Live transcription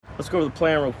Let's go over the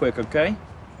plan real quick, okay?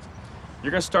 You're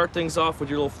gonna start things off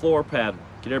with your little floor pad,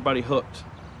 get everybody hooked.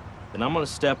 Then I'm gonna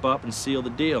step up and seal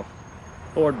the deal.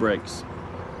 Board breaks.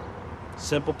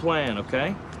 Simple plan,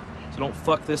 okay? So don't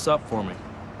fuck this up for me.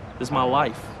 This is my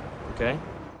life, okay?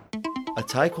 A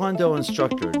taekwondo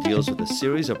instructor deals with a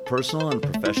series of personal and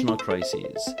professional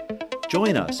crises.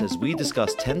 Join us as we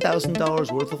discuss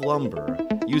 $10,000 worth of lumber,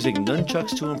 using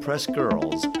nunchucks to impress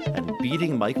girls, and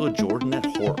beating Michael Jordan at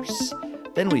horse.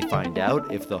 Then we find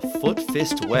out if the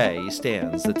foot-fist way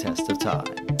stands the test of time.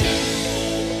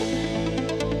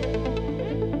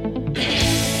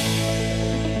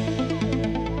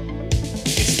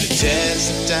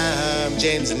 Test of time,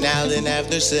 James and Alan have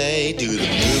their say. Do the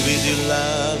movies you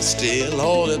love still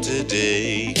hold up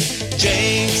today?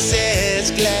 James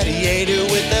says gladiator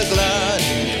with a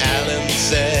glutton. Alan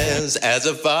says as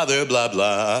a father, blah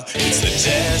blah. It's the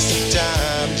test of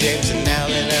time, James and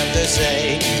Alan have their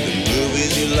say. Do the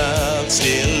movies you love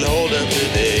still hold up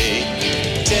today?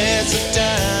 Test of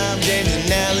time, James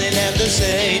and Alan have their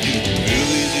say. Do the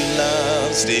movies you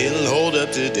love still hold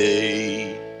up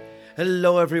today?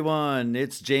 Hello everyone,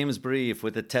 it's James Brief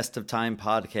with the Test of Time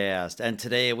podcast, and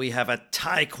today we have a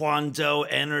Taekwondo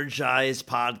energized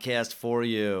podcast for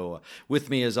you. With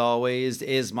me as always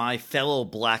is my fellow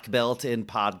black belt in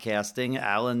podcasting,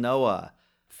 Alan Noah.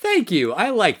 Thank you. I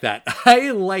like that.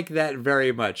 I like that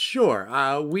very much. Sure.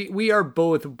 We are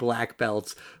both black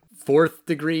belts, 4th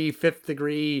degree, 5th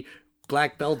degree,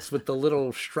 black belts with the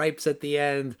little stripes at the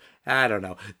end. I don't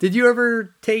know. Did you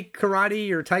ever take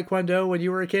karate or taekwondo when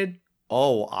you were a kid?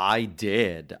 Oh, I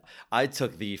did. I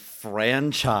took the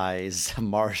franchise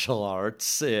martial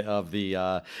arts of the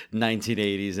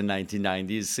 1980s and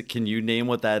 1990s. Can you name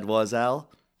what that was, Al?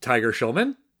 Tiger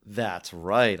Schulman? That's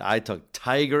right. I took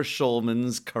Tiger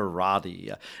Schulman's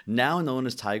karate, now known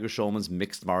as Tiger Schulman's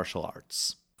mixed martial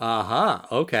arts. Uh-huh.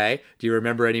 Okay. Do you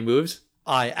remember any moves?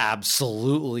 I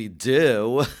absolutely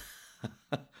do.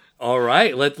 All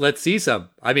right, let's see some.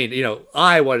 I mean,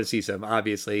 I want to see some.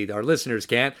 Obviously, our listeners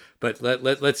can't, but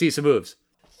let's see some moves.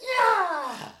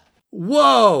 Yeah!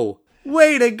 Whoa!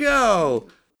 Way to go!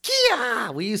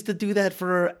 Yeah! We used to do that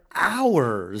for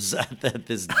hours at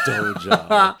this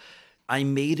dojo. I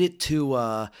made it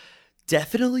to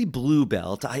definitely blue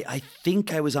belt. I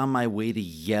think I was on my way to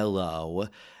yellow,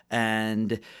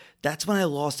 and that's when I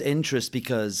lost interest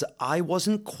because I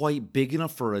wasn't quite big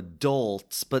enough for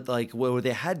adults, but like where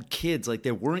they had kids, like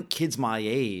there weren't kids my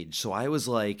age. So I was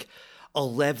like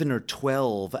 11 or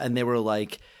 12 and they were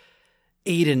like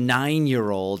 8 and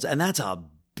 9-year-olds. And that's a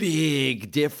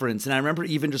big difference. And I remember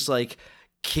even just like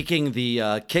kicking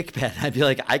the kick pad. I'd be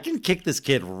like, I can kick this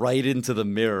kid right into the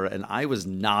mirror. And I was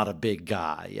not a big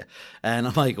guy. And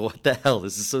I'm like, what the hell?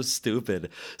 This is so stupid.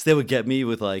 So they would get me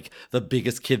with like the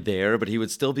biggest kid there, but he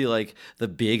would still be like the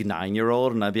big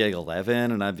 9-year-old. And I'd be like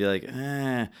 11. And I'd be like,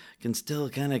 can still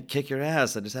kind of kick your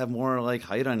ass. I just have more like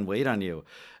height and weight on you.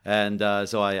 And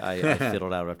so I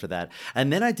fiddled out after that.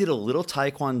 And then I did a little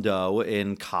taekwondo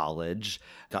in college,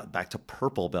 got back to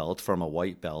purple belt from a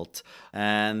white belt.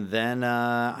 And then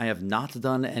I have not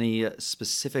done any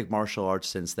specific martial arts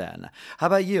since then. How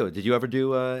about you? Did you ever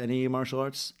do any martial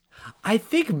arts? I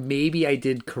think maybe I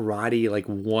did karate like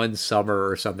one summer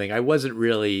or something. I wasn't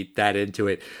really that into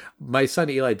it. My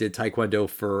son Eli did taekwondo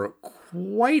for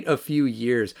quite a few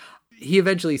years. He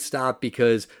eventually stopped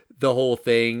because the whole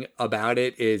thing about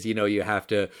it is, you have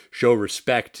to show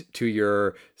respect to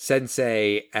your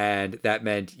sensei, and that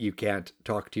meant you can't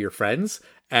talk to your friends.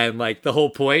 And like the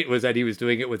whole point was that he was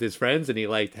doing it with his friends and he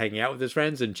liked hanging out with his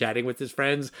friends and chatting with his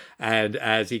friends. And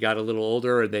as he got a little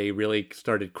older and they really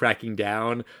started cracking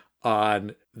down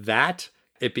on that,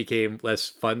 it became less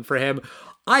fun for him.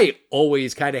 I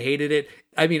always kind of hated it.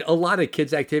 I mean, a lot of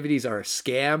kids' activities are a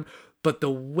scam, but the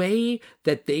way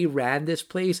that they ran this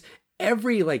place,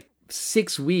 every like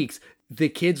 6 weeks, the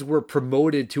kids were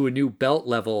promoted to a new belt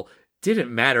level.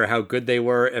 Didn't matter how good they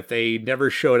were. If they never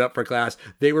showed up for class,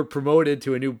 they were promoted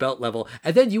to a new belt level.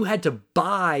 And then you had to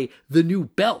buy the new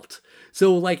belt.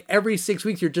 So like every 6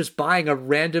 weeks, you're just buying a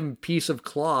random piece of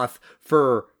cloth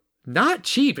for not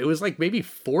cheap. It was like maybe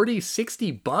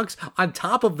 $40-$60 on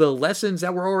top of the lessons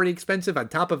that were already expensive, on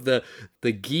top of the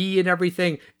gi and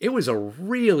everything. It was a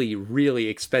really, really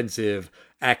expensive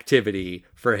activity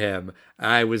for him.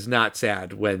 I was not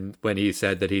sad when he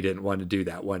said that he didn't want to do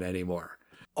that one anymore.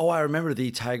 Oh, I remember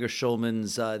the Tiger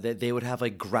Schulmans, that they would have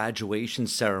like graduation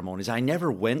ceremonies. I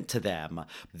never went to them.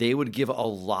 They would give a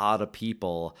lot of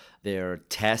people their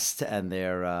test and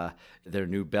their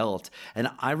new belt. And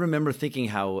I remember thinking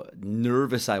how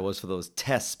nervous I was for those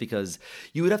tests because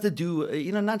you would have to do,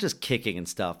 not just kicking and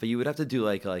stuff, but you would have to do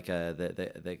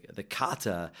the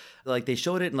kata. Like they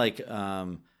showed it in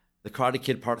the Karate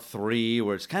Kid Part 3,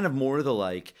 where it's kind of more the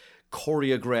like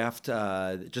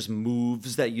choreographed just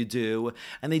moves that you do,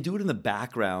 and they do it in the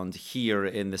background here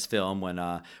in this film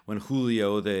when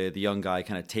Julio, the young guy,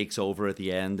 kind of takes over at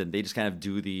the end, and they just kind of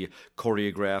do the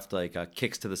choreographed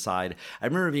kicks to the side. I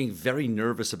remember being very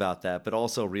nervous about that, but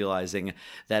also realizing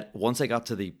that once I got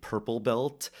to the purple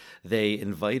belt, they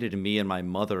invited me and my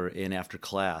mother in after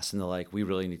class, and they're like, "We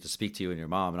really need to speak to you and your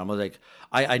mom." And I'm like,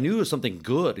 I knew it was something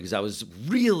good because I was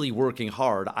really working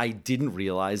hard. I didn't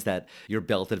realize that your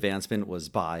belt advancement was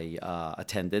by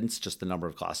attendance, just the number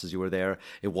of classes you were there.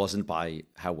 It wasn't by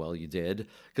how well you did.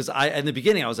 Because in the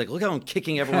beginning, I was like, look how I'm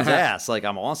kicking everyone's ass. Like,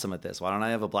 I'm awesome at this. Why don't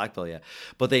I have a black belt yet?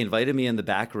 But they invited me in the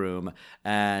back room,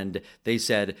 and they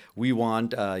said, we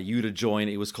want you to join.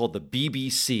 It was called the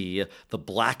BBC, the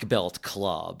Black Belt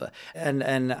Club.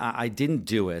 And I didn't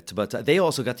do it, but they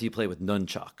also got to play with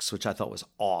nunchucks, which I thought was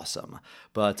awesome.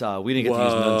 But we didn't get to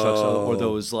use nunchucks or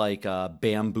those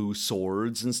bamboo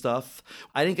swords and stuff.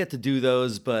 I didn't get to do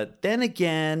those, but then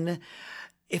again,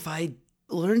 if I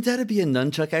learned how to be a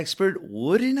nunchuck expert,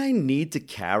 wouldn't I need to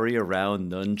carry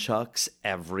around nunchucks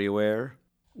everywhere?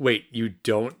 Wait, you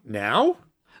don't now?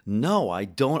 No, I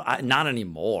don't. Not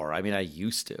anymore. I mean, I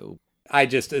used to. I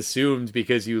just assumed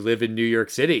because you live in New York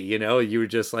City, you would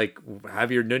just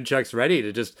have your nunchucks ready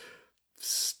to just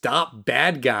stop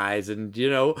bad guys and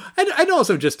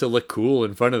also just to look cool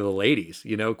in front of the ladies,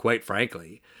 quite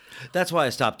frankly. That's why I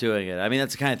stopped doing it. I mean,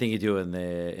 that's the kind of thing you do in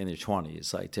your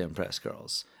 20s, like to impress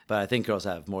girls. But I think girls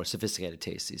have more sophisticated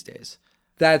tastes these days.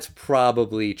 That's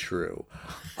probably true.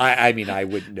 I mean, I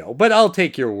wouldn't know, but I'll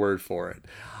take your word for it.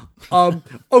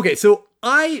 Okay, so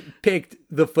I picked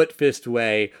The Foot Fist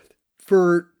Way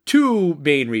for two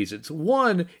main reasons.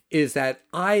 One is that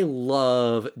I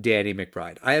love Danny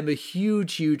McBride. I am a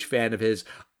huge, huge fan of his.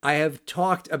 I have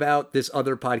talked about this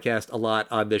other podcast a lot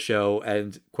on the show,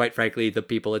 and quite frankly, the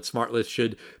people at Smartlist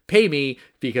should pay me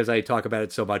because I talk about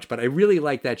it so much, but I really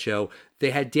like that show. They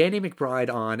had Danny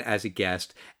McBride on as a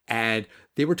guest, and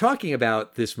they were talking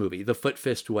about this movie, The Foot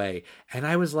Fist Way, and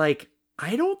I was like,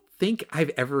 I don't think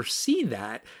I've ever seen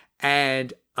that,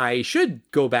 and I should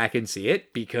go back and see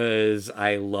it because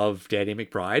I love Danny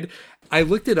McBride. I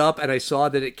looked it up and I saw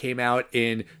that it came out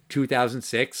in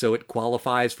 2006, so it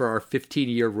qualifies for our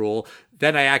 15-year rule.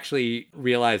 Then I actually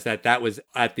realized that was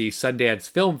at the Sundance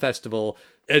Film Festival,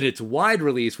 and its wide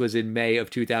release was in May of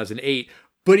 2008.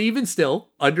 But even still,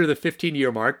 under the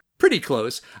 15-year mark, pretty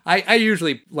close. I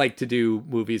usually like to do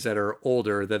movies that are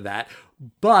older than that,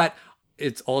 but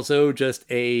it's also just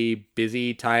a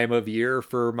busy time of year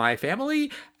for my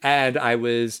family. And I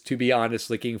was, to be honest,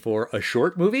 looking for a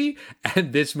short movie.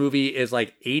 And this movie is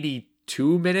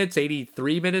 82 minutes,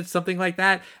 83 minutes, something like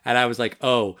that. And I was like,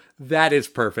 oh, that is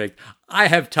perfect. I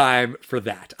have time for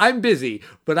that. I'm busy,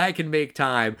 but I can make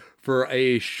time for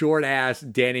a short ass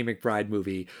Danny McBride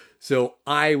movie. So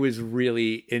I was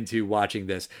really into watching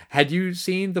this. Had you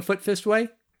seen The Foot Fist Way?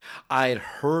 I had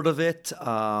heard of it.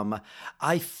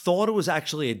 I thought it was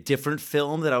actually a different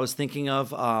film that I was thinking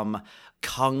of.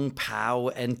 Kung Pao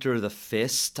Enter the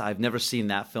Fist. I've never seen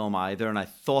that film either, and I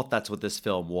thought that's what this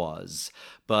film was.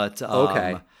 But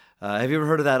okay. Have you ever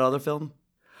heard of that other film?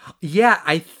 Yeah,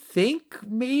 I think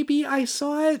maybe I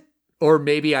saw it, or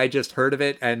maybe I just heard of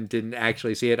it and didn't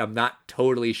actually see it. I'm not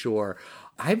totally sure.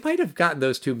 I might have gotten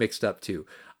those two mixed up too.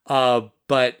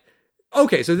 But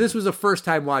okay, so this was a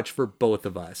first-time watch for both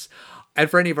of us. And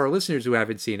for any of our listeners who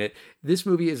haven't seen it, this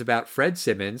movie is about Fred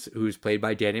Simmons, who's played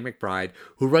by Danny McBride,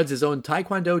 who runs his own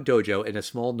taekwondo dojo in a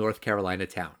small North Carolina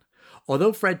town.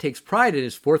 Although Fred takes pride in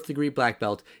his fourth-degree black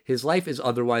belt, his life is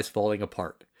otherwise falling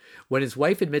apart. When his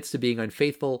wife admits to being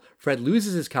unfaithful, Fred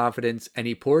loses his confidence and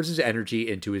he pours his energy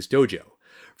into his dojo.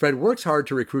 Fred works hard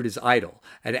to recruit his idol,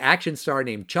 an action star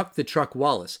named Chuck the Truck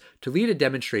Wallace, to lead a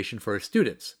demonstration for his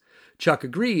students. Chuck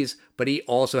agrees, but he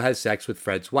also has sex with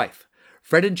Fred's wife.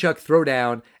 Fred and Chuck throw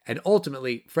down, and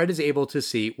ultimately, Fred is able to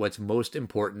see what's most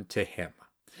important to him.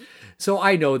 So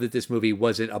I know that this movie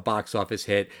wasn't a box office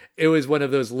hit. It was one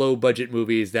of those low-budget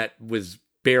movies that was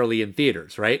barely in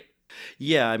theaters, right?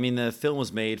 Yeah, I mean the film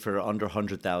was made for under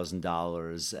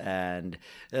 $100,000, and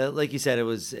like you said,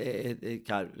 it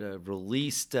got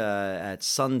released at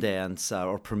Sundance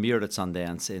or premiered at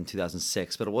Sundance in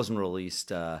 2006, but it wasn't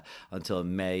released until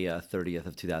May 30th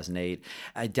of 2008.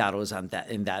 I doubt it was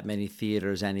in that many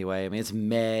theaters anyway. I mean,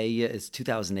 it's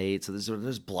 2008, so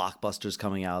there's blockbusters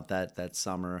coming out that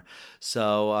summer.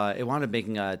 So it wound up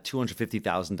making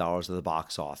 $250,000 at the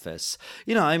box office.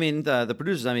 I mean the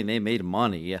producers, I mean they made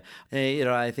money.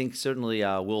 I think certainly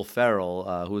Will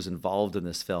Ferrell, who was involved in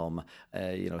this film,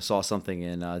 saw something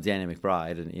in Danny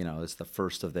McBride, and it's the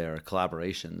first of their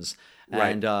collaborations.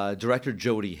 Right. And director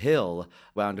Jody Hill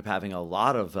wound up having a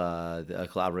lot of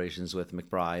collaborations with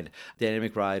McBride. Danny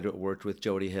McBride worked with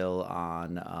Jody Hill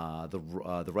on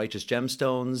the Righteous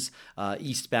Gemstones,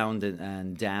 Eastbound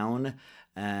and Down,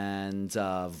 and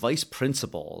Vice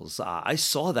Principals. I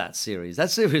saw that series.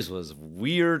 That series was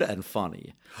weird and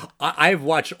funny. I've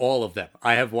watched all of them.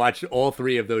 I have watched all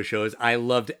three of those shows. I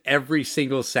loved every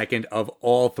single second of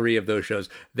all three of those shows.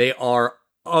 They are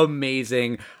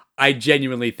amazing. I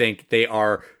genuinely think they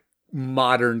are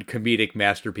modern comedic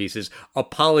masterpieces.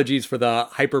 Apologies for the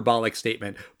hyperbolic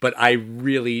statement, but I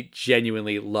really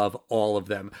genuinely love all of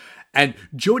them. And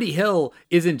Jody Hill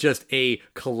isn't just a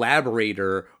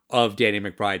collaborator of Danny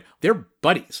McBride. They're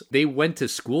buddies. They went to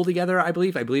school together, I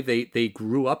believe. I believe they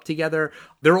grew up together.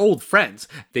 They're old friends.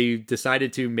 They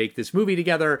decided to make this movie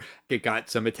together. It got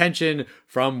some attention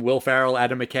from Will Ferrell,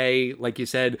 Adam McKay, like you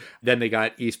said. Then they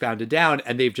got Eastbound and Down,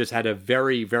 and they've just had a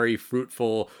very, very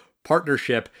fruitful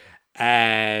partnership.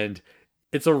 And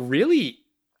it's a really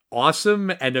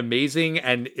awesome and amazing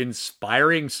and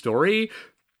inspiring story.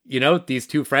 These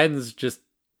two friends just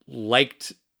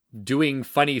liked doing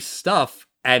funny stuff,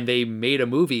 and they made a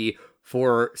movie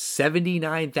for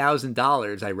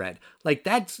 $79,000, I read. Like,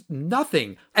 that's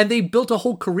nothing. And they built a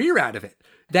whole career out of it.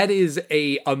 That is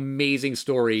a amazing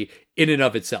story in and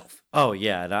of itself. Oh,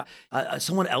 yeah. And,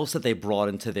 someone else that they brought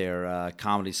into their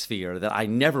comedy sphere that I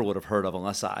never would have heard of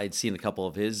unless I'd seen a couple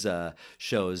of his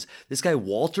shows. This guy,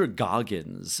 Walter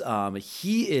Goggins,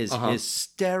 he is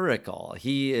hysterical.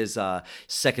 He is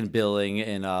second billing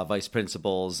in Vice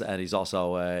Principals, and he's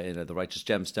also in The Righteous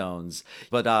Gemstones.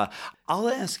 But I'll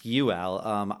ask you,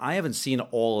 Al. I haven't seen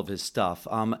all of his stuff.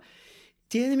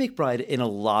 Danny McBride, in a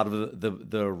lot of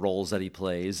the roles that he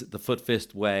plays, the Foot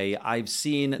Fist Way, I've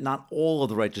seen not all of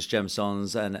the Righteous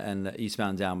Gemstones and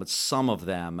Eastbound Down, but some of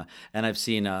them, and I've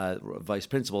seen Vice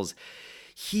Principals.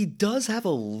 He does have a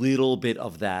little bit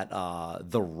of that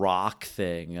The Rock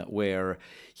thing where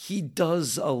he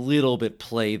does a little bit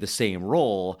play the same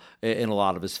role in a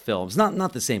lot of his films.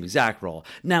 Not the same exact role.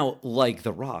 Now, like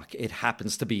The Rock, it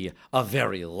happens to be a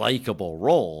very likable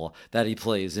role that he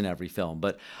plays in every film.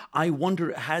 But I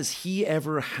wonder, has he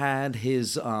ever had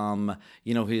his,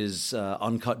 his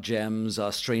Uncut Gems,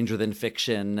 Stranger Than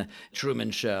Fiction,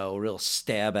 Truman Show, real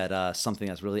stab at something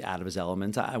that's really out of his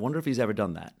element? I wonder if he's ever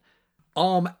done that.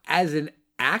 As an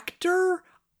actor,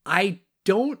 I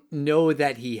don't know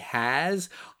that he has.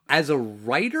 As a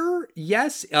writer,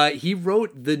 yes. He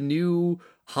wrote the new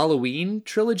Halloween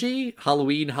trilogy,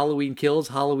 Halloween Kills,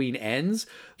 Halloween Ends.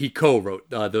 He co-wrote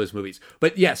those movies.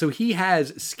 But yeah, so he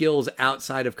has skills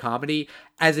outside of comedy.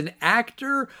 As an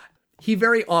actor, he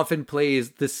very often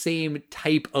plays the same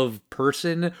type of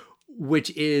person, which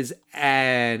is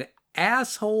an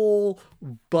asshole,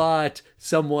 but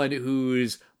someone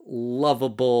who's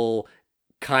lovable,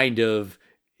 kind of,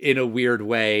 in a weird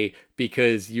way,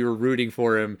 because you're rooting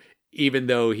for him even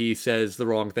though he says the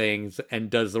wrong things and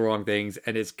does the wrong things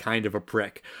and is kind of a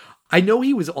prick. I know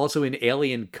he was also in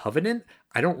Alien Covenant.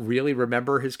 I don't really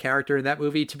remember his character in that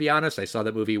movie, to be honest. I saw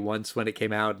that movie once when it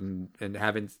came out and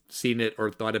haven't seen it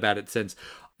or thought about it since.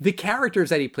 The characters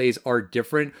that he plays are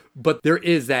different, but there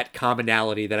is that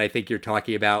commonality that I think you're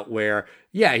talking about where,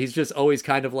 yeah, he's just always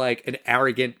kind of like an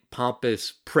arrogant,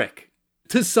 pompous prick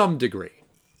to some degree.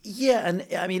 Yeah, and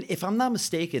I mean, if I'm not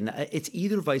mistaken, it's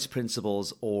either Vice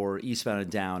Principals or Eastbound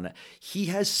and Down. He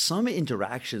has some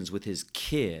interactions with his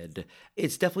kid.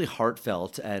 It's definitely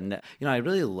heartfelt, and I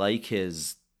really like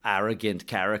his arrogant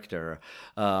character.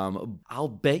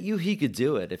 I'll bet you he could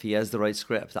do it if he has the right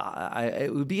script.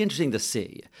 It would be interesting to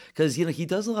see because he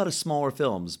does a lot of smaller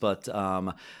films, but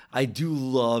I do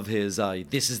love his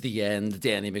This Is the End,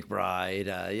 Danny McBride.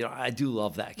 I do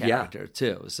love that character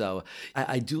too. So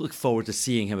I do look forward to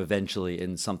seeing him eventually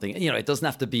in something. It doesn't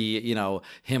have to be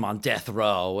him on death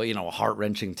row. A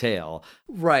heart-wrenching tale.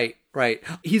 Right. Right.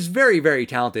 He's very, very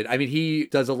talented. I mean, he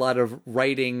does a lot of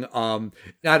writing.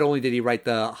 Not only did he write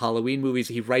the Halloween movies,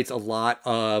 he writes a lot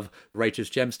of Righteous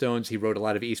Gemstones. He wrote a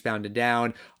lot of Eastbound and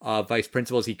Down, Vice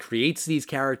Principals. He creates these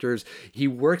characters. He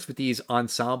works with these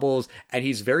ensembles, and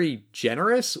he's very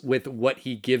generous with what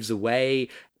he gives away.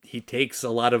 He takes a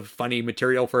lot of funny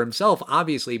material for himself,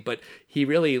 obviously, but he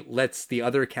really lets the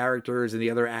other characters and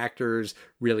the other actors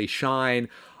really shine.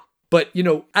 But, you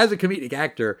know, as a comedic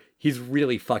actor, he's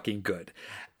really fucking good.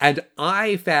 And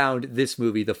I found this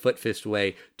movie, The Foot Fist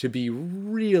Way, to be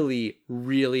really,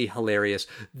 really hilarious.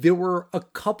 There were a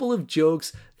couple of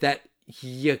jokes that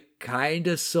you kind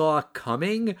of saw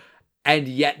coming, and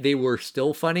yet they were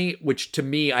still funny, which to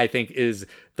me, I think is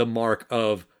the mark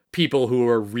of people who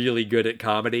are really good at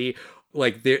comedy.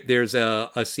 Like there's a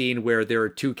scene where there are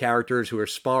two characters who are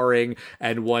sparring,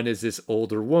 and one is this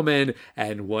older woman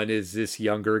and one is this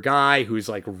younger guy who's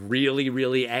like really,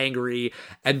 really angry.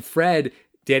 And Fred,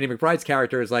 Danny McBride's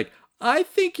character, is like, I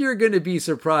think you're going to be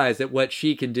surprised at what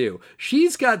she can do.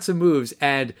 She's got some moves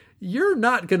and you're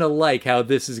not going to like how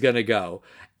this is going to go.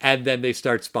 And then they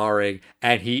start sparring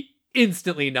and he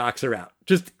instantly knocks her out.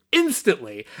 Just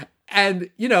instantly.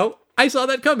 And, you know, I saw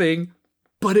that coming,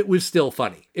 but it was still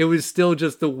funny. It was still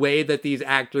just the way that these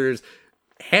actors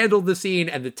handled the scene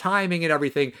and the timing and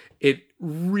everything. It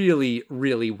really,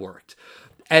 really worked.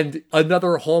 And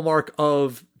another hallmark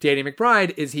of Danny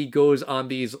McBride is he goes on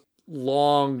these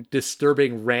long,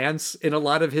 disturbing rants in a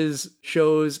lot of his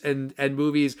shows and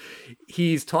movies.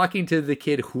 He's talking to the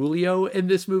kid Julio in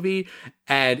this movie,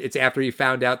 and it's after he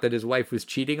found out that his wife was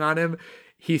cheating on him.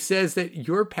 He says that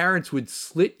your parents would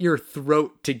slit your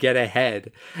throat to get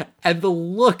ahead. And the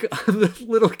look on the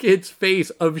little kid's face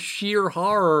of sheer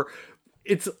horror,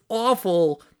 it's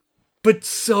awful, but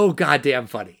so goddamn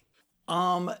funny.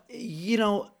 You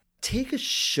know, take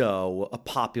a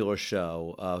popular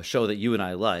show, a show that you and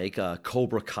I like,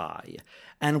 Cobra Kai.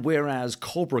 And whereas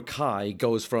Cobra Kai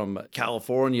goes from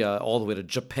California all the way to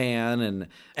Japan and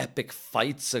epic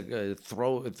fights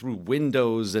through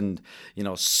windows and, you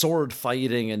know, sword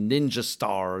fighting and ninja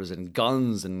stars and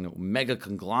guns and mega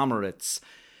conglomerates,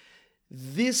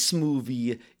 this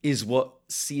movie is what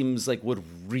seems like would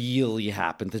really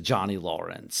happen to Johnny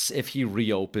Lawrence if he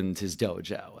reopened his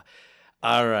dojo.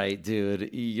 All right,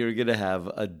 dude, you're going to have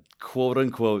a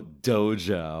quote-unquote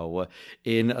dojo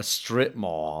in a strip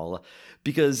mall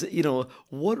because, you know,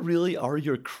 what really are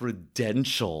your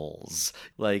credentials?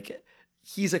 Like,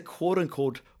 he's a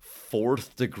quote-unquote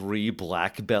fourth-degree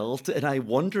black belt, and I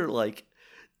wonder, like,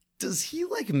 does he,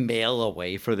 like, mail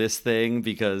away for this thing?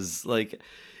 Because, like,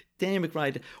 Danny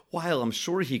McBride, while I'm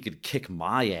sure he could kick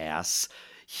my ass,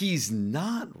 he's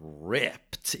not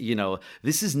ripped, you know.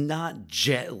 This is not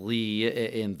Jet Li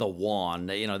in The One,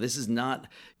 you know. This is not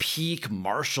peak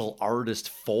martial artist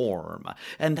form,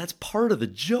 and that's part of the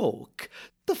joke.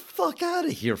 The fuck out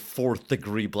of here, fourth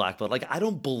degree black belt. Like, I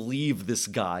don't believe this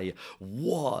guy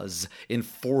was in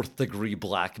fourth degree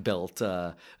black belt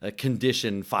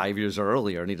condition 5 years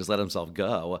earlier and he just let himself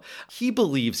go. He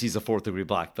believes he's a fourth degree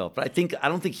black belt, but I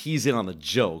don't think he's in on the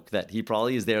joke that he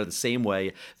probably is there the same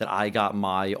way that I got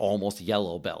my almost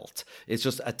yellow belt. It's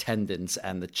just attendance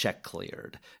and the check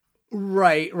cleared.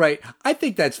 Right. I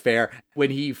think that's fair. When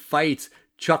he fights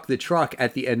Chuck the Truck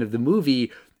at the end of the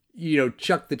movie, you know,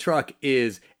 Chuck the Truck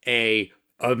is a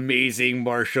amazing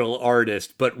martial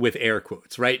artist, but with air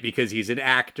quotes, right? Because he's an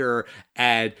actor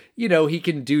and, you know, he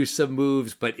can do some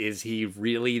moves, but is he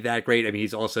really that great? I mean,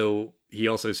 he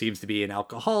also seems to be an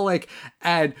alcoholic.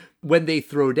 And when they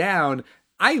throw down,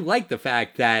 I like the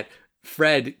fact that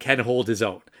Fred can hold his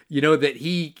own. You know, that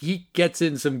he gets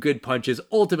in some good punches.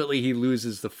 Ultimately, he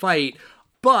loses the fight,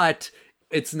 but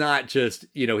it's not just,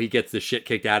 you know, he gets the shit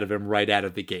kicked out of him right out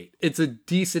of the gate. It's a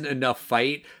decent enough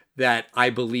fight that I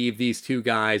believe these two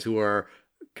guys who are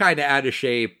kind of out of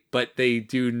shape, but they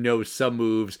do know some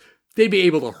moves, they'd be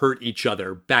able to hurt each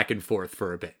other back and forth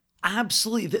for a bit.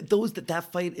 Absolutely.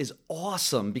 That fight is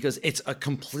awesome because it's a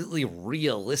completely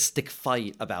realistic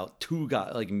fight about two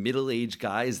guys, like middle-aged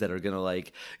guys that are going to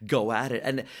like go at it.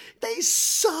 And they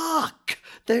suck.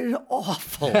 They're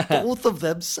awful. Both of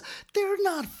them. They're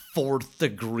not fourth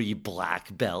degree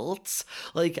black belts.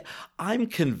 Like, I'm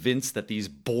convinced that these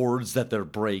boards that they're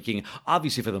breaking,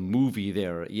 obviously for the movie,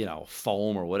 they're, you know,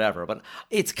 foam or whatever, but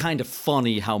it's kind of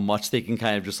funny how much they can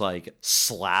kind of just like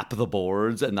slap the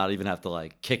boards and not even have to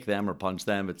like kick them or punch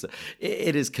them.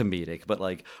 It is comedic, but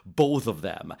like both of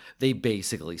them, they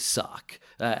basically suck.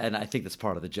 And I think that's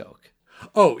part of the joke.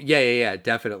 Oh, yeah,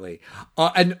 definitely.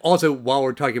 And also, while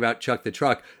we're talking about Chuck the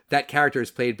Truck, that character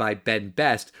is played by Ben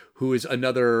Best, who is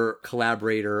another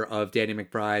collaborator of Danny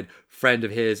McBride, friend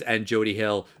of his, and Jody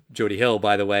Hill. Jody Hill,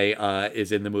 by the way,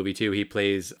 is in the movie too. He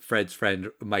plays Fred's friend,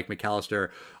 Mike McAllister.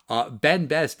 Ben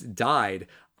Best died.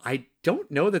 I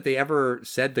don't know that they ever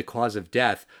said the cause of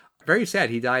death. Very sad.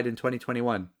 He died in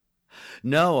 2021.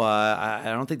 No, I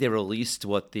don't think they released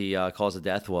what the cause of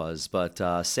death was, but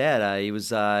sad. He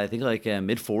was, I think, like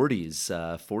mid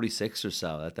 40s, 46 or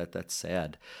so. That's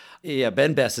sad. Yeah,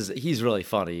 Ben Best he's really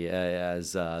funny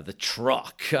as the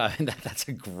truck. That's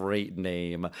a great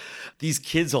name. These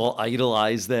kids all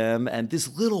idolize them, and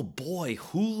this little boy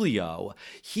Julio,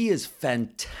 he is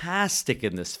fantastic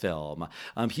in this film.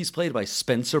 He's played by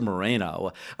Spencer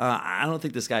Moreno. I don't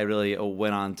think this guy really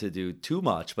went on to do too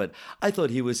much, but I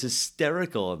thought he was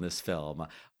hysterical in this film.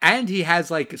 And he has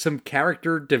like some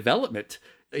character development.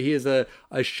 He is a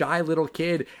shy little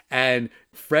kid, and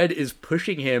Fred is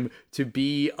pushing him to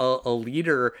be a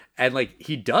leader. And like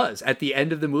he does at the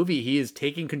end of the movie, he is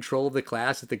taking control of the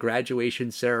class at the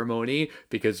graduation ceremony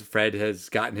because Fred has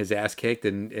gotten his ass kicked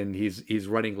and he's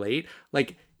running late.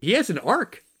 Like he has an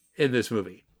arc in this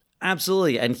movie.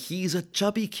 Absolutely. And he's a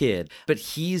chubby kid, but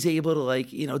he's able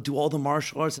to do all the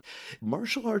martial arts.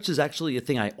 Martial arts is actually a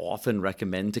thing I often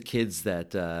recommend to kids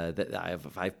that I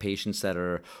have patients that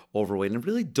are overweight and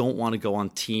really don't want to go on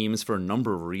teams for a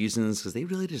number of reasons because they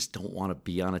really just don't want to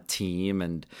be on a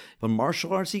team. But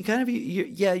martial arts,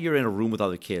 you're in a room with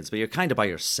other kids, but you're kind of by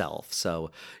yourself.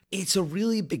 So it's a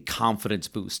really big confidence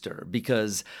booster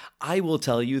because I will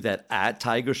tell you that at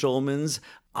Tiger Schulman's,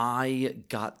 I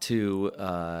got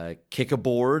to kick a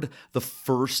board the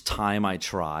first time I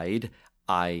tried.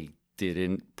 I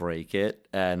didn't break it,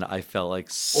 and I felt like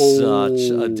such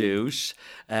a douche.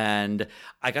 And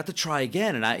I got to try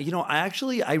again, and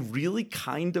I really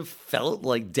kind of felt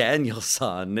like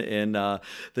Daniel-san in The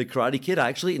Karate Kid.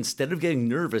 Instead of getting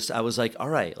nervous, I was like, all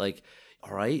right,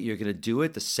 you're going to do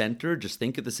it, the center, just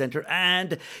think of the center,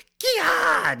 and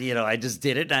I just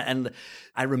did it. And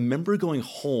I remember going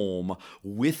home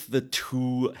with the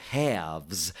two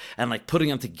halves and like putting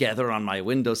them together on my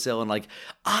windowsill. And like,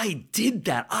 I did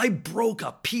that. I broke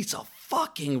a piece of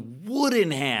fucking wood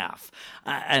in half.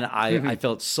 And I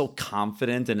felt so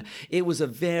confident, and it was a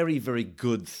very, very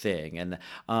good thing. And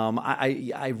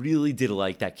I really did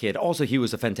like that kid. Also, he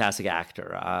was a fantastic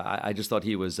actor. I just thought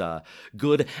he was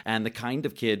good and the kind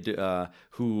of kid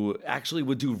who actually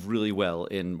would do really well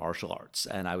in martial arts.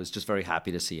 And I was just very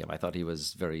happy to see him. I thought he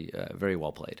was very, very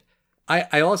well played.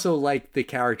 I also like the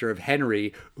character of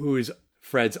Henry, who's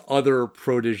Fred's other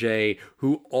protege,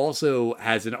 who also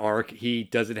has an arc. He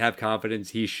doesn't have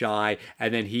confidence, he's shy,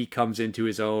 and then he comes into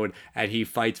his own and he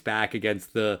fights back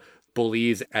against the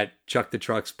bullies at Chuck the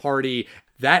Truck's party.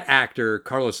 That actor,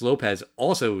 Carlos Lopez,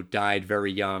 also died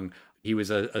very young. He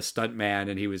was a stuntman,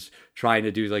 and he was trying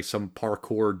to do like some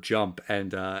parkour jump,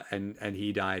 and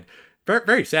he died. Very,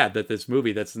 very sad that this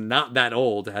movie that's not that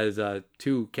old has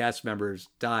two cast members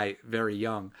die very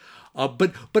young.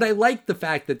 But I like the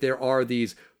fact that there are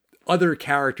these other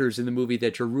characters in the movie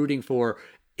that you're rooting for.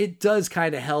 It does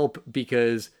kind of help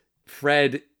because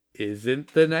Fred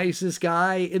isn't the nicest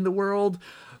guy in the world.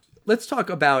 Let's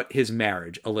talk about his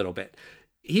marriage a little bit.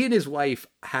 He and his wife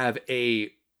have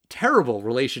a terrible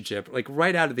relationship. Like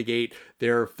right out of the gate,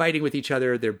 they're fighting with each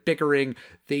other. They're bickering.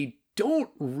 They don't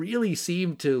really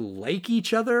seem to like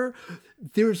each other.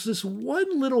 There's this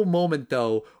one little moment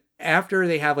though, after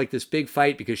they have like this big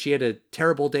fight because she had a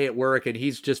terrible day at work and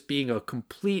he's just being a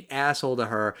complete asshole to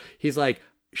her. He's like,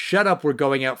 shut up, we're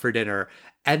going out for dinner.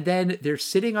 And then they're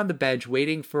sitting on the bench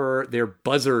waiting for their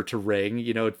buzzer to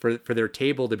ring, for their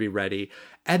table to be ready.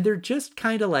 And they're just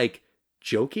kind of like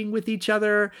joking with each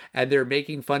other, and they're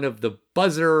making fun of the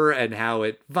buzzer and how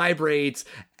it vibrates.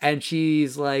 And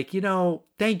she's like,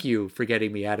 thank you for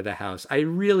getting me out of the house. I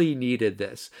really needed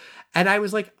this. And I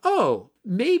was like, oh,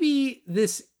 maybe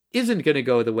this isn't going to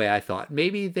go the way I thought.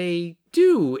 Maybe they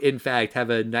do, in fact,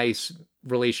 have a nice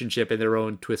relationship in their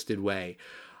own twisted way.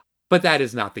 But that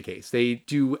is not the case. They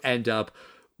do end up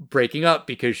breaking up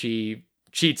because she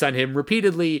cheats on him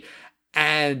repeatedly,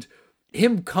 and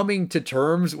him coming to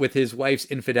terms with his wife's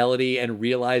infidelity and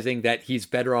realizing that he's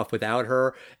better off without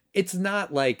her. It's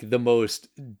not like the most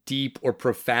deep or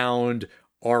profound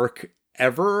arc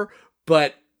ever,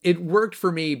 but it worked for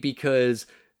me because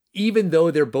even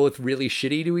though they're both really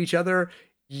shitty to each other,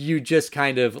 you just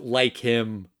kind of like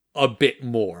him a bit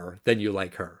more than you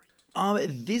like her.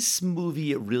 This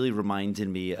movie really reminded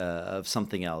me of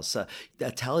something else,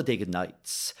 Talladega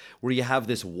Nights, where you have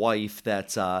this wife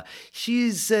that's,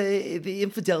 the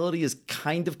infidelity is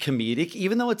kind of comedic,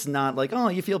 even though it's not like, oh,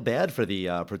 you feel bad for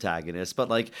the protagonist, but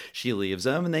like she leaves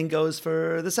him and then goes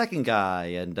for the second guy.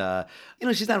 And,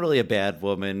 she's not really a bad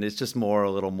woman. It's just a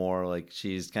little more like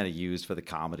she's kind of used for the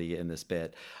comedy in this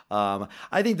bit.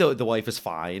 I think the wife is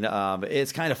fine.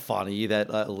 It's kind of funny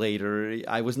that later,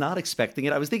 I was not expecting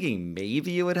it. I was thinking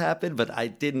maybe it would happen, but I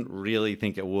didn't really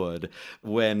think it would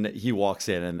when he walks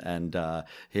in and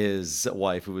his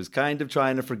wife, who was kind of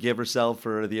trying to forgive herself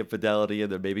for the infidelity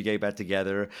and they're maybe getting back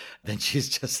together, then she's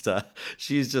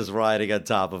just riding on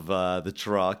top of the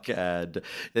truck, and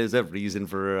there's a reason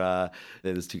for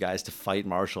those two guys to fight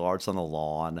martial arts on the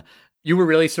lawn. You were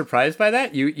really surprised by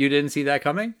that? You didn't see that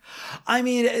coming? I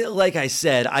mean, like I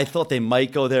said, I thought they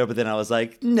might go there, but then I was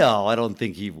like, no, I don't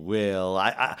think he will.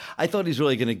 I thought he's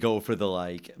really going to go for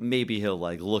the, maybe he'll,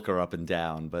 look her up and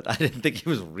down, but I didn't think he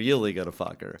was really going to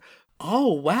fuck her.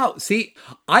 Oh, wow. See,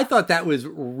 I thought that was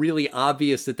really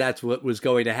obvious that that's what was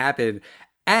going to happen,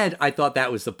 and I thought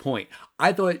that was the point.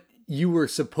 I thought you were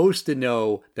supposed to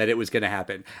know that it was going to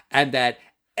happen, and that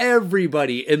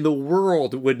everybody in the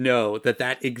world would know that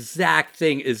that exact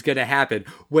thing is going to happen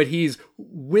when he's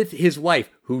with his wife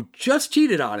who just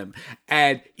cheated on him.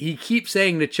 And he keeps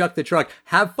saying to Chuck the Truck,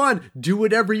 have fun, do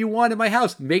whatever you want in my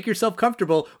house, make yourself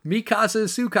comfortable. Mi casa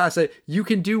is su casa. You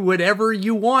can do whatever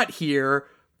you want here.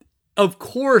 Of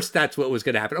course, that's what was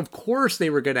going to happen. Of course, they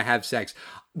were going to have sex.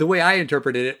 The way I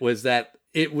interpreted it was that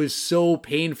it was so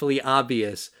painfully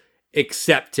obvious,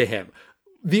 except to him.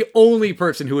 The only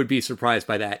person who would be surprised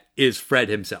by that is Fred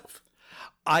himself.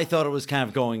 I thought it was kind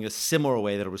of going a similar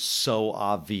way, that it was so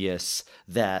obvious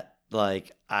that,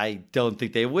 I don't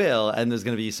think they will, and there's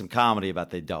going to be some comedy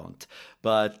about they don't.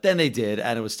 But then they did,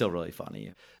 and it was still really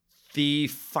funny. The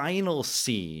final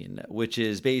scene, which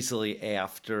is basically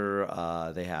after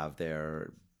they have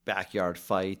their backyard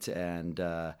fight and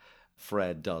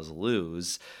Fred does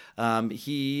lose,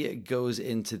 he goes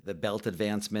into the belt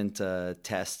advancement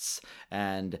tests,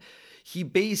 and he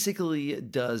basically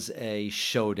does a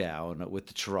showdown with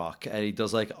the truck, and he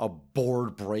does a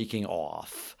board breaking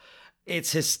off.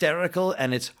 It's hysterical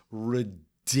and it's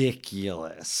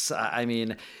ridiculous. I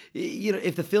mean,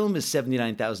 if the film is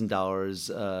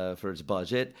 $79,000 for its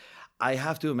budget, I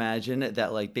have to imagine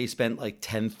that they spent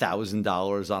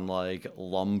 $10,000 on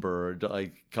lumber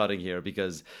cutting here,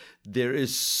 because there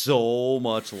is so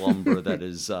much lumber that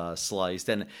is sliced,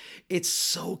 and it's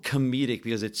so comedic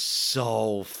because it's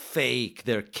so fake.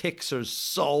 Their kicks are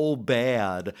so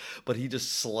bad, but he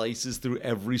just slices through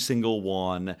every single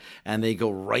one, and they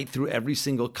go right through every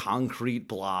single concrete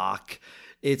block.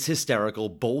 It's hysterical.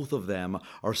 Both of them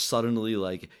are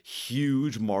suddenly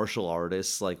huge martial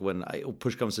artists, when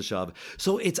push comes to shove.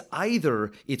 So it's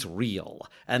either it's real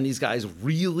and these guys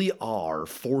really are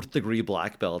fourth degree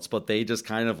black belts, but they just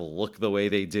kind of look the way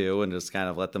they do and just kind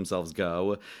of let themselves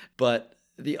go. But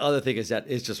the other thing is that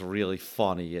it's just really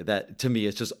funny that, to me,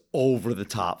 it's just over the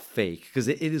top fake, because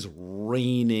it is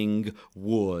raining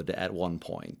wood at one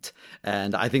point.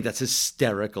 And I think that's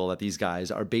hysterical that these guys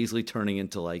are basically turning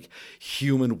into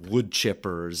human wood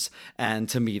chippers. And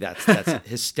to me, that's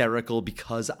hysterical,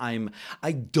 because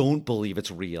I don't believe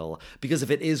it's real. Because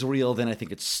if it is real, then I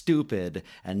think it's stupid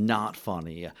and not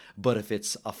funny. But if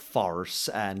it's a farce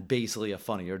and basically a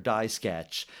Funny or Die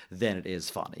sketch, then it is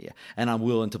funny. And I'm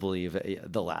willing to believe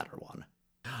the latter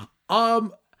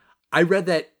one. I read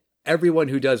that everyone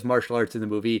who does martial arts in the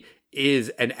movie is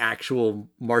an actual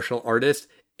martial artist,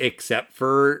 except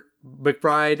for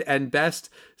McBride and Best.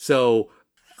 So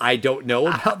I don't know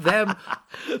about them.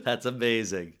 That's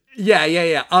amazing.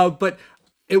 Yeah. But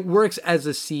it works as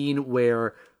a scene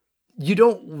where you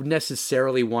don't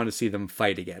necessarily want to see them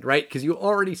fight again, right? Because you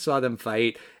already saw them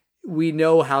fight. We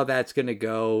know how that's going to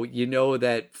go. You know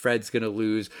that Fred's going to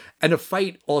lose. And a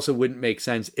fight also wouldn't make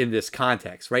sense in this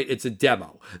context, right? It's a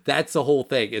demo. That's the whole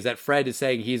thing, is that Fred is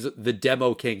saying he's the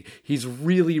demo king. He's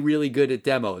really, really good at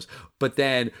demos. But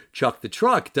then Chuck the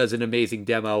Truck does an amazing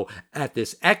demo at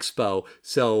this expo.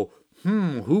 So,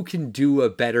 who can do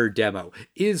a better demo?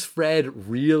 Is Fred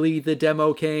really the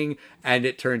demo king? And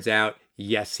it turns out,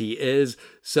 yes, he is.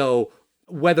 So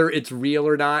whether it's real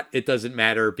or not, it doesn't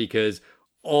matter, because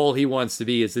all he wants to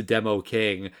be is the demo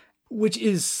king, which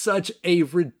is such a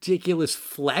ridiculous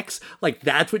flex.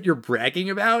 That's what you're bragging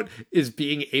about, is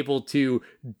being able to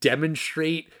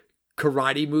demonstrate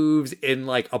karate moves in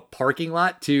a parking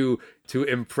lot to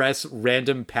impress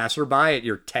random passerby at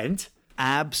your tent.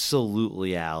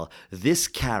 Absolutely, Al. This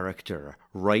character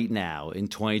right now in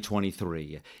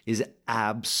 2023 is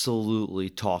absolutely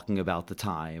talking about the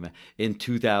time in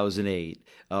 2008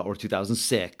 or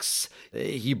 2006.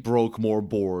 He broke more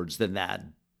boards than that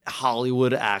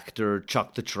Hollywood actor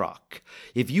Chuck the Truck.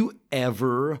 If you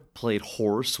ever played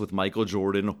horse with Michael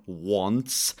Jordan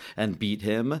once and beat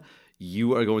him,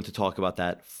 you are going to talk about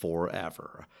that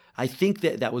forever. I think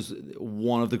that was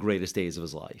one of the greatest days of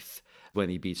his life when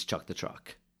he beats Chuck the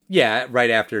Truck. Yeah,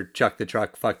 right after Chuck the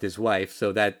Truck fucked his wife,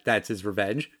 so that's his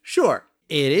revenge. Sure.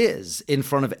 It is. In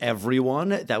front of everyone.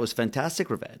 That was fantastic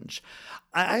revenge.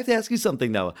 I have to ask you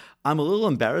something, though. I'm a little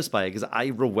embarrassed by it because I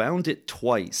rewound it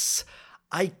twice.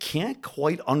 I can't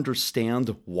quite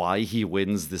understand why he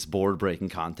wins this board breaking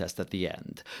contest at the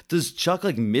end. Does Chuck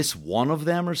miss one of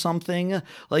them or something?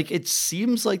 It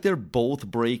seems like they're both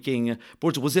breaking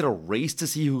boards. Was it a race to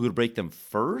see who could break them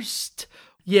first?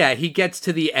 Yeah, he gets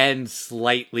to the end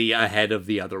slightly ahead of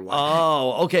the other one.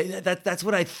 Oh, okay. That's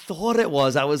what I thought it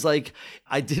was. I was like,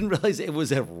 I didn't realize it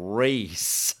was a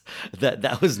race.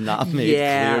 That was not made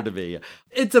clear to me.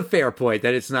 It's a fair point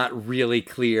that it's not really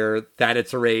clear that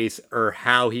it's a race or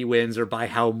how he wins or by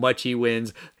how much he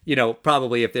wins.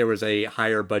 Probably if there was a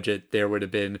higher budget, there would have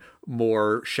been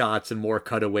more shots and more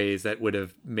cutaways that would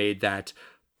have made that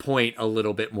point a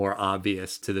little bit more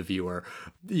obvious to the viewer.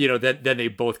 Then they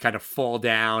both kind of fall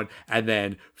down and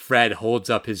then Fred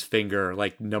holds up his finger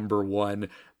like number one.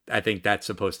 I think that's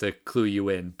supposed to clue you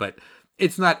in, but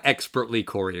it's not expertly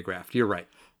choreographed. You're right.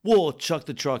 Well, Chuck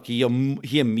the Truck, he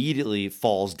immediately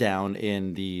falls down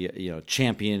in the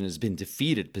champion has been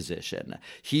defeated position.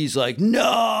 He's like,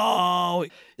 no!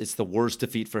 It's the worst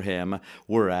defeat for him,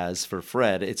 whereas for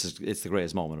Fred, it's the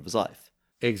greatest moment of his life.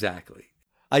 Exactly.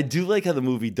 I do like how the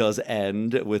movie does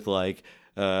end with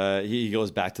he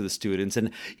goes back to the students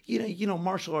and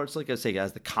martial arts, like I say,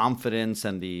 has the confidence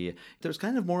and there's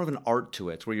kind of more of an art to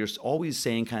it where you're always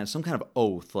saying kind of some kind of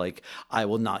oath, like I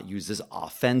will not use this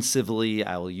offensively,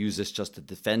 I will use this just to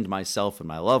defend myself and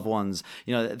my loved ones,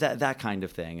 that kind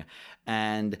of thing.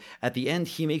 And at the end,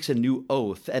 he makes a new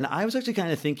oath. And I was actually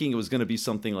kind of thinking it was going to be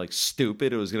something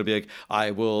stupid. It was going to be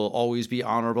I will always be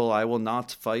honorable. I will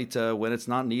not fight when it's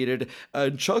not needed.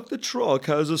 And Chuck the Truck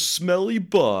has a smelly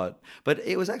butt. But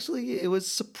it was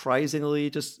surprisingly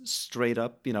just straight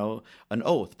up, an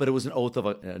oath. But it was an oath of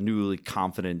a newly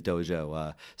confident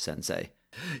dojo sensei.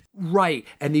 Right.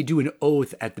 And they do an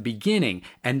oath at the beginning.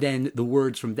 And then the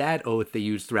words from that oath they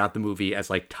use throughout the movie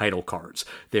as title cards.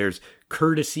 There's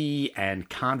courtesy and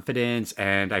confidence.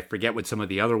 And I forget what some of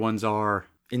the other ones are.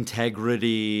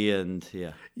 Integrity and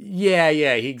yeah. Yeah,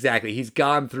 exactly. He's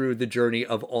gone through the journey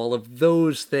of all of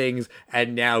those things.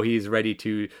 And now he's ready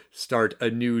to start a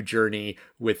new journey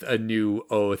with a new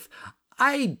oath.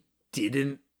 I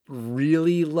didn't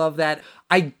really love that.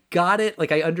 I got it.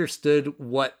 I understood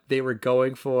what they were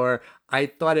going for. I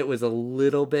thought it was a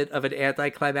little bit of an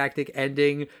anticlimactic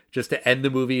ending just to end the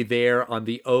movie there on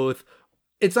the oath.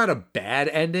 It's not a bad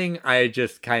ending. I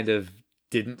just kind of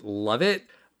didn't love it,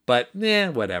 but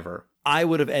whatever. I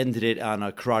would have ended it on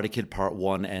a Karate Kid Part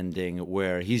 1 ending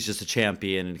where he's just a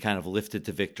champion and kind of lifted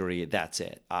to victory. That's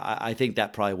it. I think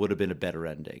that probably would have been a better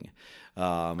ending.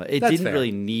 It didn't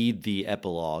really need the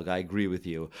epilogue. I agree with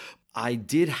you. I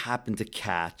did happen to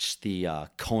catch the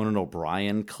Conan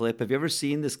O'Brien clip. Have you ever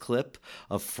seen this clip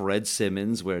of Fred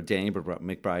Simmons where Danny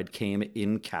McBride came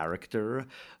in character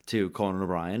to Conan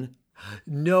O'Brien?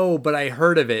 No, but I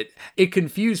heard of it. It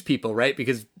confused people, right?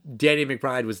 Because Danny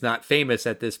McBride was not famous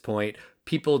at this point.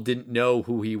 People didn't know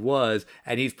who he was,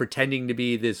 and he's pretending to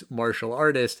be this martial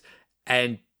artist,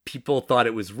 and people thought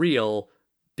it was real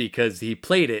because he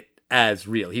played it as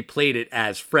real. He played it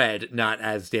as Fred, not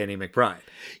as Danny McBride.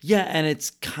 Yeah, and it's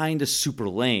kind of super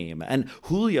lame. And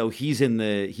Julio, he's in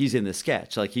the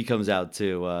sketch. He comes out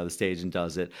to the stage and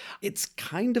does it. It's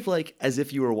kind of as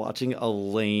if you were watching a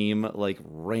lame,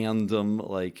 random,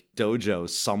 dojo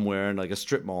somewhere in a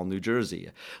strip mall in New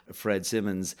Jersey. Fred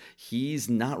Simmons, he's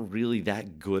not really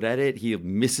that good at it. He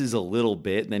misses a little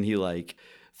bit, and then he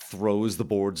throws the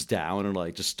boards down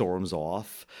and just storms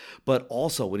off. But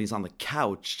also when he's on the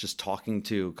couch just talking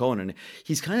to Conan,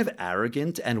 he's kind of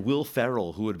arrogant. And Will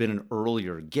Ferrell, who had been an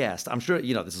earlier guest, I'm sure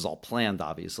this is all planned,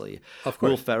 obviously. Of course.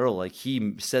 Will Ferrell,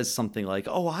 he says something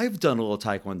oh, I've done a little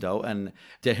taekwondo, and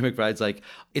Danny McBride's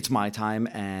it's my time,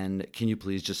 and can you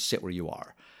please just sit where you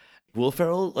are? Will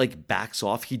Ferrell backs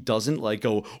off. He doesn't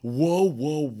go, whoa,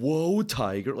 whoa, whoa,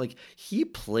 tiger. He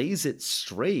plays it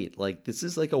straight. This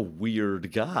is a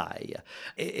weird guy.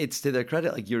 It's to their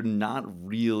credit. You're not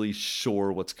really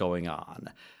sure what's going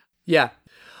on. Yeah.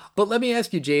 But let me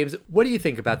ask you, James, what do you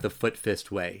think about the foot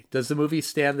fist way? Does the movie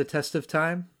stand the test of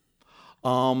time?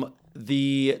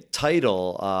 The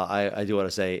title, I do want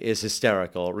to say, is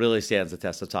hysterical. It really stands the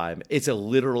test of time. It's a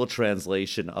literal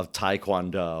translation of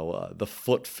taekwondo, the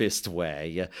foot fist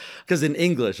way. Because in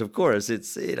English, of course,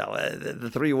 it's, the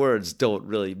three words don't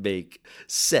really make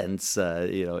sense,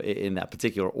 in that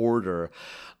particular order.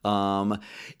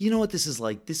 You know what this is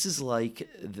like? This is like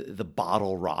the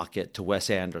bottle rocket to Wes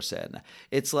Anderson.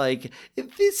 It's like,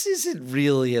 this isn't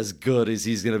really as good as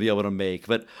he's going to be able to make,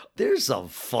 but there's some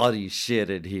funny shit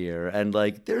in here. And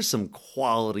like, there's some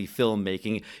quality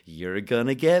filmmaking. You're going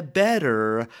to get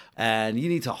better. And you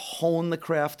need to hone the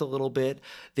craft a little bit.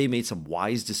 They made some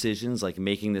wise decisions, like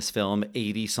making this film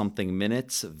 80-something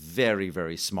minutes. Very,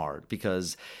 very smart,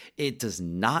 because it does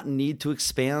not need to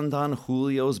expand on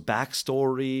Julio's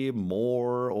backstory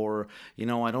more, or,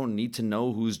 I don't need to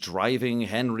know who's driving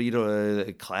Henry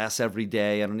to class every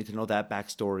day. I don't need to know that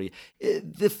backstory.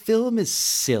 The film is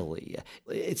silly.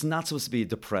 It's not supposed to be a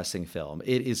depressing film.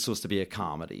 It is supposed to be a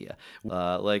comedy.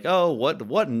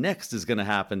 What next is going to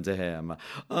happen to him?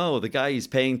 Oh, the guy he's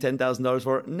paying $10,000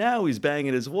 for, now he's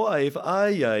banging his wife.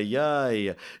 Ay, ay,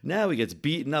 ay. Now he gets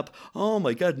beaten up. Oh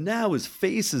my God, now his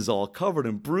face is all covered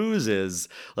in bruises.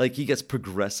 Like, he gets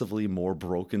progressively more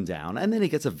broken down, and then he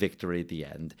gets a victory at the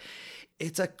end.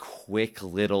 It's a quick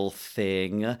little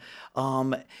thing.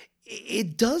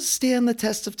 It does stand the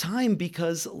test of time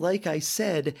because, like I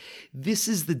said, this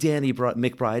is the Danny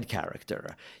McBride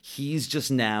character. He's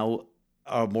just now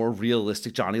a more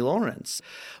realistic Johnny Lawrence.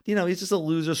 He's just a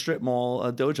loser strip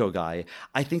mall dojo guy.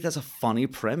 I think that's a funny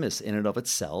premise in and of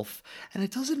itself, and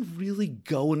it doesn't really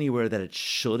go anywhere that it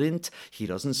shouldn't. He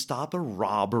doesn't stop a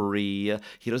robbery.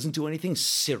 He doesn't do anything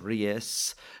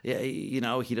serious. He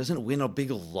doesn't win a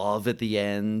big love at the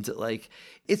end. Like,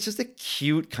 it's just a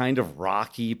cute kind of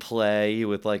Rocky play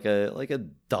with like a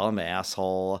dumb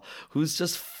asshole who's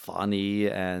just funny,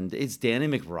 and it's Danny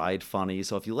McBride funny.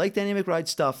 So if you like Danny McBride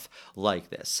stuff, like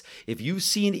this. If you've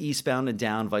seen Eastbound and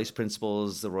Down, Vice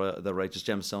Principals, the Righteous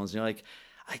Gemstones, and you're like,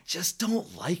 I just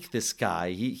don't like this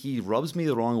guy. He rubs me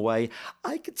the wrong way.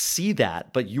 I could see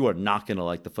that, but you are not going to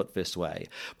like the foot fist way.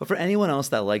 But for anyone else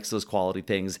that likes those quality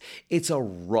things, it's a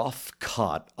rough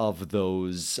cut of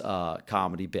those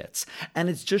comedy bits. And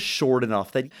it's just short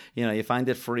enough that, you find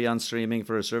it free on streaming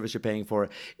for a service you're paying for.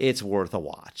 It's worth a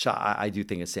watch. I do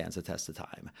think it stands the test of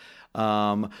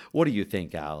time. What do you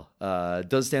think, Al?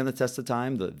 Does stand the test of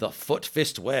time? The foot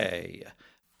fist way?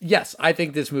 Yes, I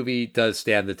think this movie does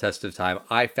stand the test of time.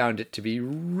 I found it to be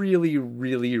really,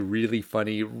 really, really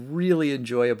funny, really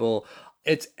enjoyable.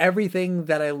 It's everything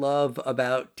that I love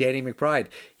about Danny McBride.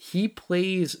 He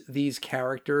plays these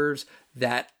characters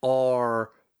that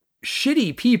are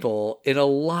shitty people in a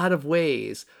lot of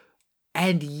ways,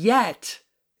 and yet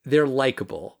they're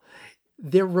likable.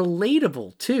 They're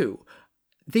relatable, too.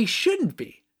 They shouldn't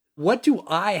be. What do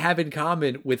I have in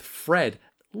common with Fred?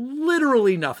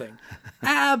 Literally nothing.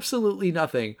 Absolutely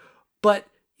nothing. But,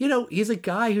 he's a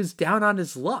guy who's down on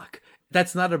his luck.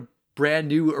 That's not a brand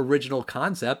new original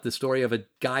concept. The story of a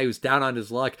guy who's down on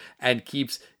his luck and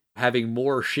keeps having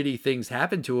more shitty things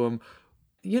happen to him.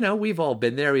 We've all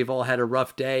been there. We've all had a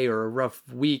rough day or a rough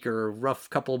week or a rough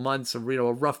couple months or,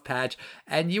 a rough patch.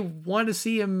 And you want to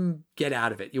see him get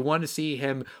out of it. You want to see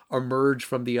him emerge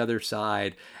from the other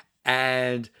side.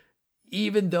 And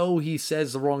even though he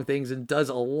says the wrong things and does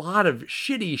a lot of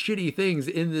shitty things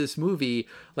in this movie,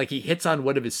 like he hits on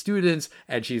one of his students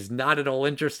and she's not at all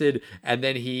interested, and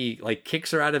then he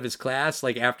kicks her out of his class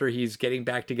after he's getting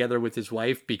back together with his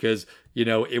wife because,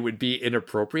 it would be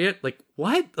inappropriate. Like,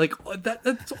 what?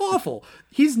 That's awful.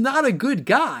 He's not a good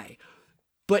guy,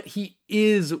 but he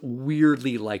is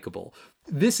weirdly likable.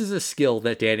 This is a skill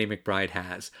that Danny McBride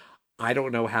has. I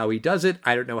don't know how he does it.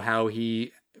 I don't know how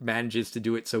he manages to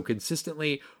do it so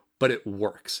consistently, but it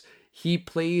works. He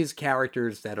plays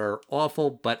characters that are awful,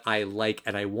 but I like,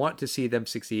 and I want to see them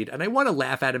succeed, and I want to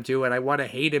laugh at him too, and I want to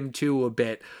hate him too a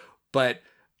bit, but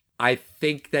I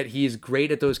think that he's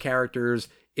great at those characters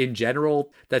in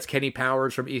general. That's Kenny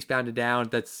Powers from Eastbound and Down.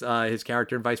 That's his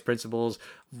character in Vice Principals,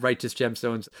 Righteous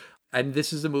Gemstones, and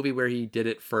this is a movie where he did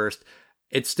it first.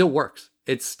 It still works.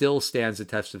 It still stands the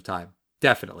test of time.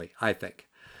 Definitely, I think.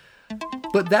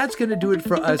 But that's going to do it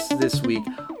for us this week.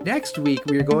 Next week,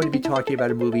 we are going to be talking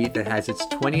about a movie that has its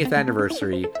 20th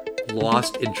anniversary,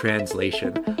 Lost in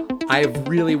Translation. I've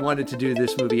really wanted to do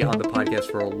this movie on the podcast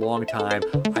for a long time.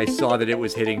 I saw that it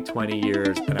was hitting 20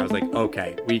 years, and I was like,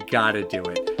 okay, we got to do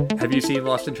it. Have you seen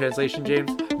Lost in Translation,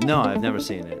 James? No, I've never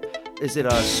seen it. Is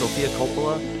it Sofia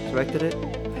Coppola directed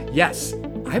it? Yes.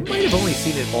 I might have only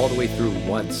seen it all the way through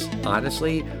once,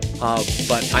 honestly.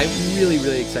 But I'm really,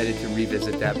 really excited to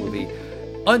revisit that movie.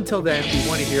 Until then, we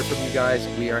want to hear from you guys.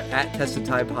 We are at Test of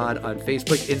Time Pod on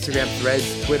Facebook, Instagram,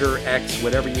 Threads, Twitter, X,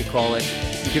 whatever you call it.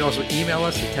 You can also email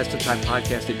us at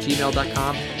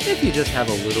testoftimepodcast@gmail.com if you just have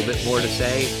a little bit more to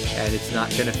say and it's not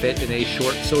going to fit in a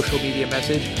short social media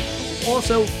message.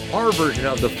 Also, our version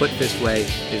of the Foot Fist Way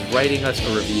is writing us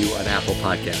a review on Apple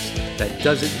Podcasts. That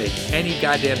doesn't make any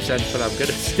goddamn sense, but I'm going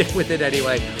to stick with it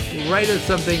anyway. Write us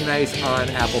something nice on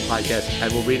Apple Podcasts,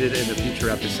 and we'll read it in a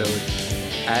future episode.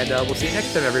 And we'll see you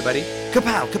next time, everybody.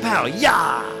 Kapow, kapow,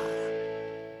 yeah!